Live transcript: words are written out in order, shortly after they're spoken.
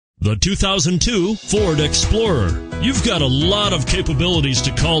The 2002 Ford Explorer. You've got a lot of capabilities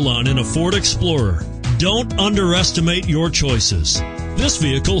to call on in a Ford Explorer. Don't underestimate your choices. This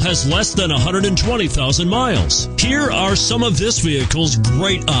vehicle has less than 120,000 miles. Here are some of this vehicle's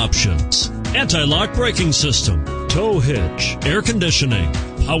great options: anti-lock braking system, tow hitch, air conditioning,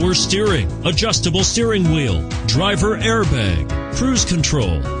 power steering, adjustable steering wheel, driver airbag, cruise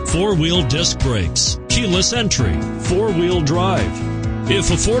control, four-wheel disc brakes, keyless entry, four-wheel drive. If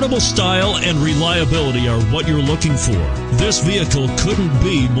affordable style and reliability are what you're looking for, this vehicle couldn't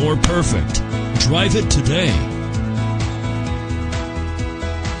be more perfect. Drive it today.